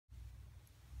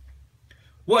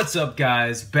What's up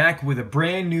guys, back with a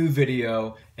brand new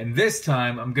video, and this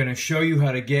time I'm going to show you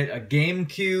how to get a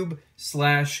GameCube /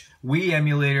 Wii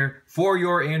emulator for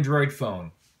your Android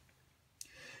phone.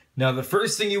 Now the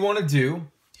first thing you want to do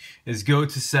is go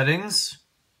to settings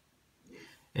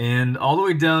and all the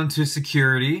way down to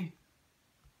security,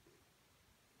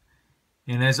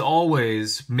 and as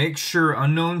always make sure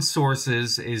unknown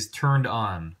sources is turned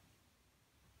on.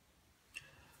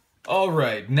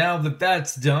 Alright, now that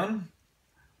that's done,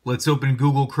 let's open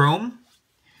Google Chrome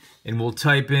and we'll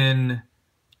type in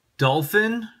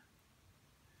dolphin-emu.org.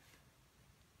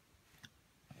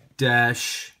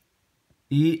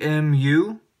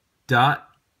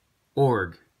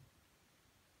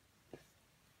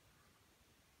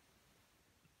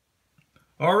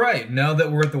 Alright, now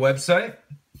that we're at the website,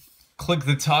 click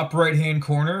the top right hand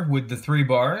corner with the 3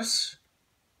 bars,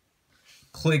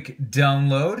 click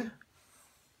download,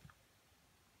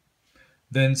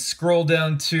 then scroll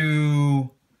down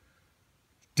to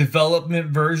development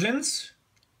versions.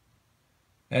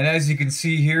 And as you can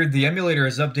see here, the emulator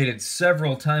is updated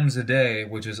several times a day,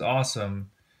 which is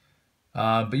awesome.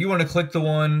 But you want to click the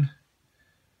one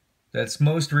that's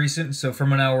most recent, so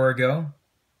from an hour ago,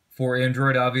 for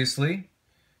Android obviously.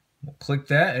 We'll click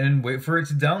that and wait for it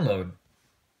to download.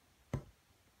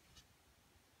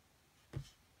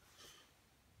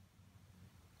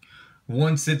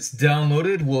 Once it's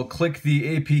downloaded, we'll click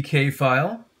the APK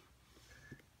file,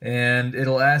 and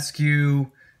it'll ask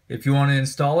you if you want to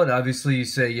install it. Obviously, you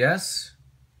say yes.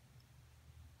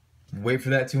 Wait for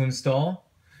that to install.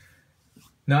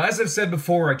 Now, as I've said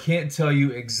before, I can't tell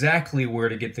you exactly where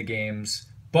to get the games,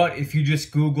 but if you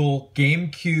just Google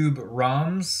GameCube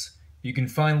ROMs, you can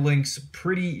find links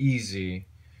pretty easy.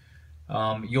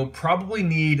 You'll probably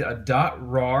need a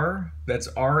 .rar, that's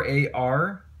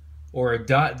R-A-R, or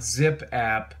a .zip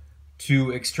app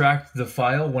to extract the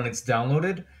file when it's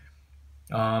downloaded.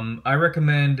 I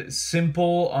recommend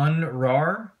Simple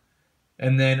Unrar,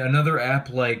 and then another app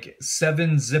like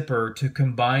 7-Zipper to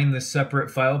combine the separate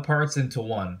file parts into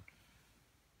one.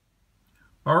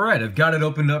 Alright, I've got it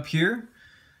opened up here.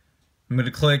 I'm going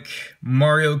to click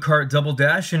Mario Kart Double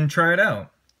Dash and try it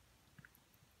out.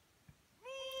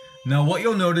 Now what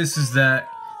you'll notice is that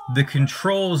the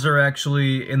controls are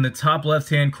actually in the top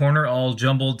left-hand corner, all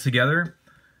jumbled together.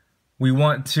 We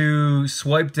want to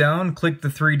swipe down, click the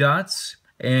 3 dots,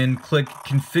 and click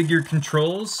Configure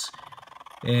Controls,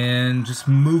 and just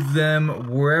move them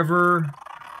wherever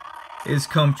is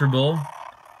comfortable.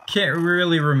 Can't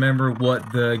really remember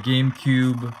what the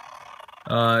GameCube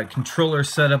controller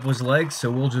setup was like, so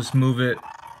we'll just move it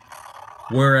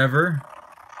wherever.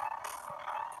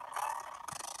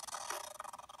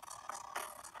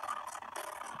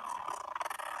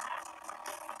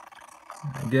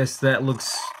 I guess that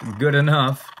looks good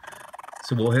enough.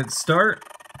 So we'll hit start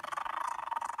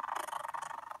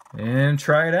and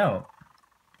try it out.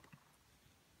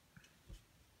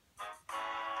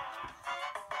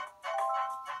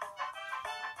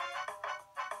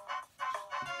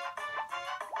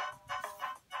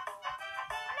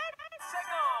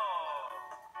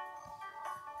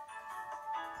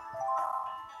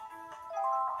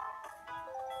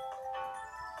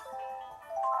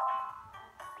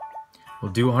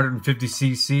 We'll do 150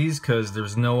 cc's because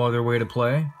there's no other way to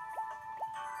play.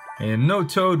 And no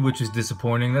Toad, which is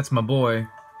disappointing. That's my boy.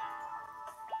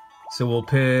 So we'll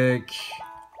pick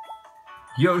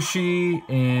Yoshi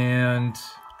and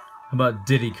how about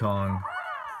Diddy Kong?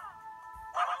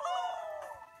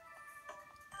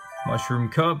 Mushroom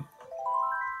Cup.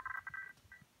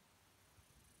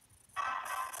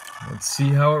 Let's see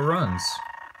how it runs.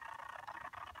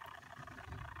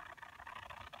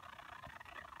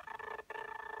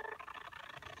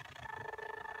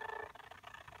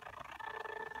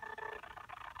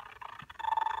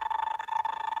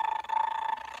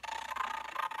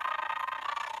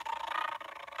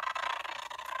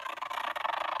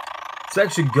 It's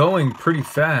actually going pretty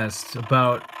fast,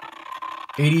 about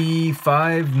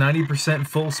 85–90%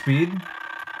 full speed.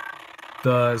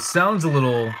 The sound's a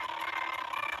little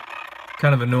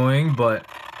kind of annoying, but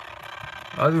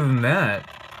other than that,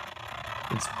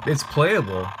 it's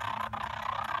playable.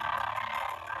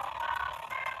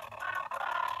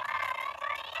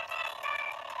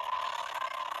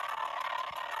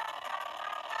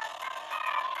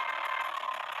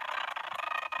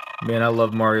 Man, I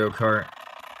love Mario Kart.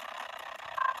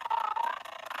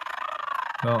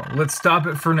 Well, let's stop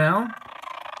it for now.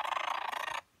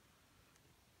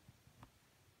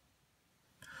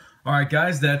 Alright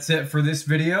guys, that's it for this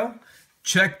video.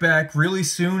 Check back really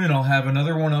soon and I'll have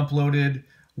another one uploaded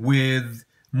with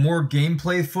more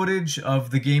gameplay footage of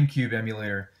the GameCube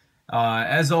emulator.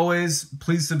 As always,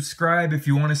 please subscribe if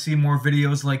you want to see more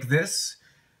videos like this.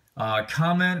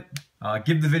 Comment,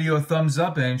 give the video a thumbs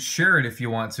up, and share it if you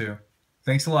want to.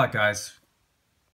 Thanks a lot, guys.